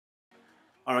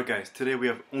Alright guys, today we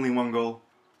have only one goal,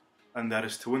 and that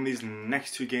is to win these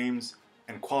next two games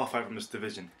and qualify from this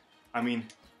division. I mean,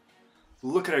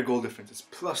 look at our goal difference. It's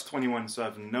plus 21, so I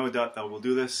have no doubt that we'll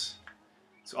do this.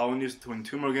 So all we need is to win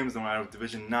two more games and we're out of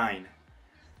Division 9.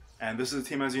 And this is the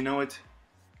team as you know it.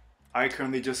 I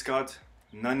currently just got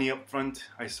Nani up front.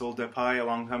 I sold Depay a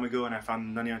long time ago and I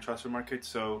found Nani on transfer market,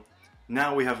 so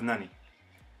now we have Nani.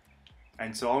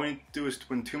 And so all we need to do is to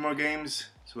win two more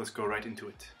games, so let's go right into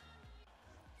it.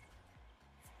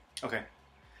 Okay,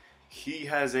 he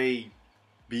has a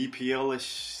BPL-ish,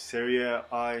 Serie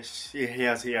A-ish, he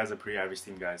has a pretty average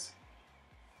team, guys.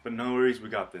 But no worries, we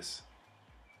got this.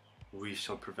 We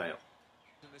shall prevail.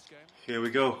 Here we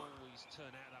go.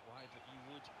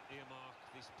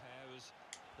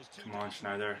 Come on,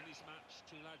 Schneider.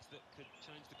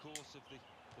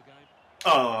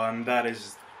 Oh, and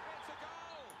that's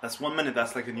 1 minute.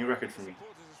 That's like a new record for me.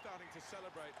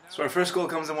 So our first goal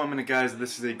comes in 1 minute, guys.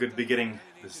 This is a good beginning.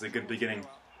 This is a good beginning.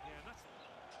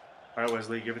 Alright,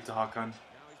 Wesley, give it to Hakan.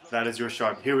 That is your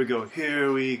shot. Here we go.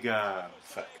 Here we go.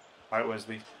 Fuck. Alright,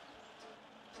 Wesley.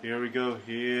 Here we go.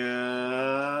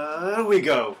 Here we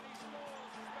go.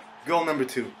 Goal number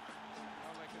 2.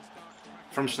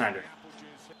 From Schneider.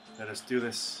 Let us do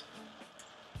this.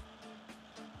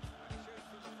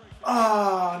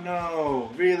 Oh,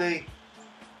 no. Really?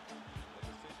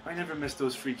 I never miss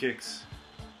those free kicks.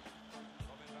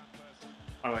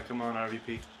 Alright, come on,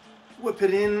 RVP. Whip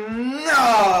it in.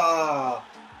 No!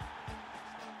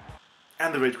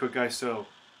 And the rage quit, guys. So,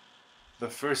 the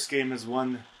first game is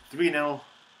won 3-0.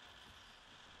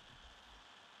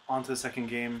 On to the second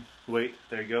game. Wait,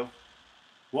 there you go.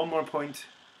 One more point.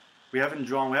 We haven't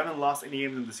drawn, we haven't lost any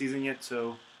games in the season yet,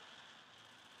 so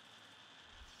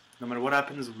no matter what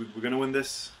happens, we're going to win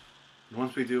this. And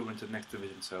once we do, we're into the next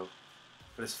division, so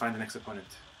let's find the next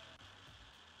opponent.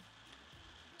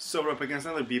 So we're up against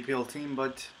another BPL team,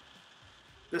 but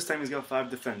this time he's got 5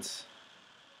 defense.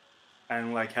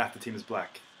 And like half the team is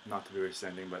black. Not to be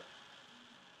understanding, but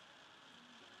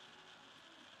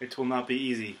it will not be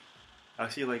easy.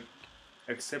 Actually, like,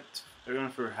 except everyone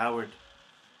for Howard,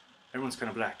 everyone's kind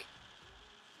of black.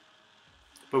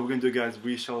 But we're going to do, guys,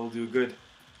 we shall do good.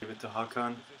 Give it to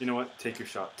Hakan. You know what? Take your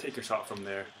shot. Take your shot from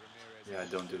there. Yeah,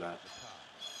 don't do that.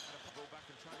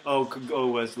 Oh,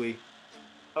 Wesley.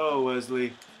 Oh,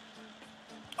 Wesley.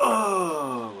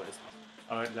 Oh, Wesley.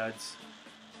 Alright, lads.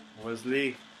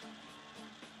 Wesley.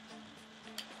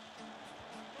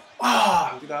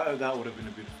 Ah, that would have been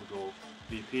a beautiful goal.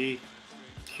 VP.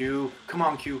 Q. Come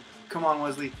on, Q. Come on,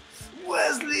 Wesley.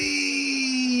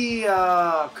 Wesley!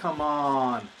 Ah, come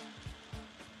on.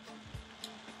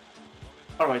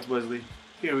 Alright, Wesley.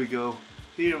 Here we go.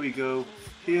 Here we go.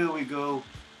 Here we go.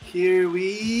 Here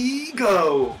we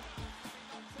go.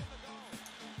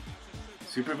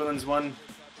 Supervillains 1.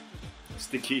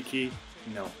 Sticky.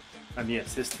 No. And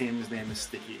yes, his team's name is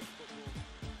Sticky.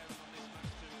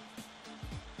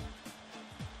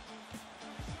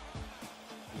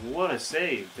 What a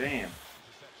save, damn.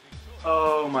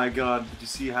 Oh my god, did you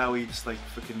see how he just like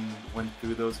freaking went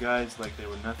through those guys like they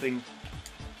were nothing?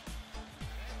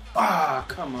 Ah,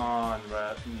 come on,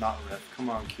 ref. Not ref. Come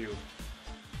on, Q.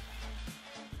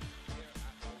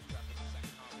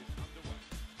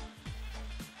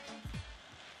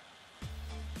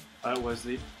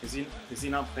 Wesley. Is he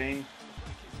not playing?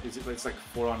 It's like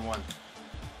 4-on-1.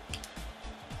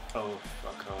 Oh,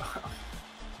 fuck off.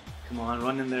 Come on,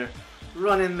 run in there.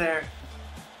 Run in there.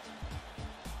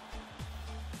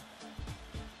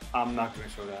 I'm not gonna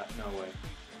show that. No way.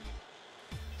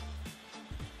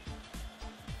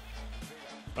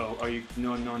 Oh, are you?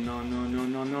 No.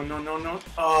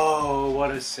 Oh,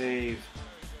 what a save.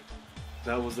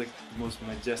 That was like the most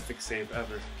majestic save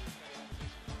ever.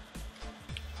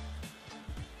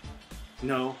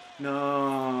 No,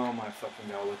 my fucking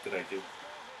god, what did I do?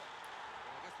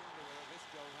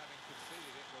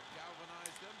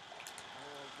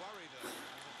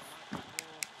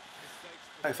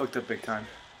 I fucked up big time.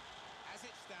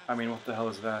 I mean, what the hell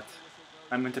is that?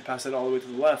 I meant to pass it all the way to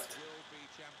the left.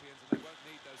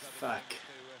 Fuck.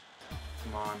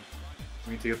 Come on.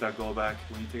 We need to get that goal back.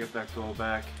 We need to get that goal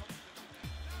back.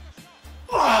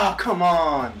 Oh, come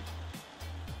on!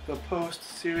 The post,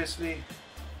 seriously?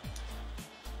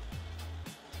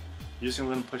 You just gonna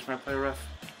let him push my play, ref?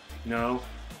 No.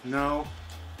 Oh,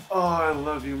 I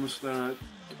love you, Muslera.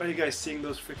 Are you guys seeing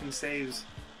those freaking saves?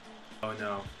 Oh,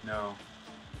 no.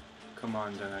 Come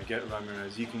on, Dana. Get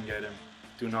Ramirez. You can get him.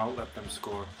 Do not let them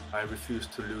score. I refuse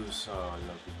to lose. Oh, I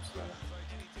love you, Muslera.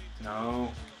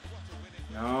 No.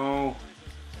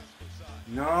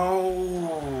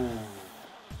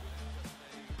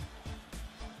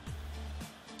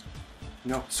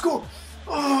 No. Score!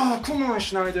 Oh, come on,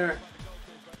 Schneider.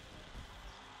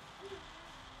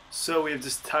 So we have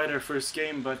just tied our first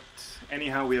game, but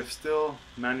anyhow, we have still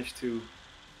managed to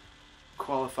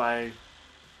qualify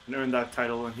and earn that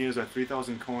title. And here's our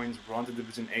 3,000 coins. We're on to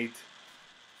Division 8.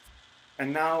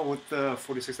 And now with the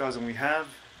 46,000 we have,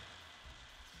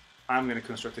 I'm going to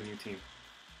construct a new team.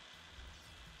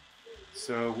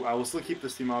 So I will still keep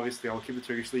this team, obviously. I'll keep the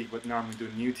Turkish League, but now I'm going to do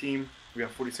a new team. We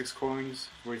have 46 coins,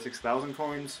 46,000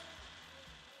 coins.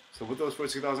 So with those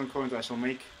 46,000 coins, I shall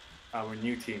make our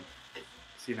new team.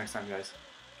 See you next time, guys.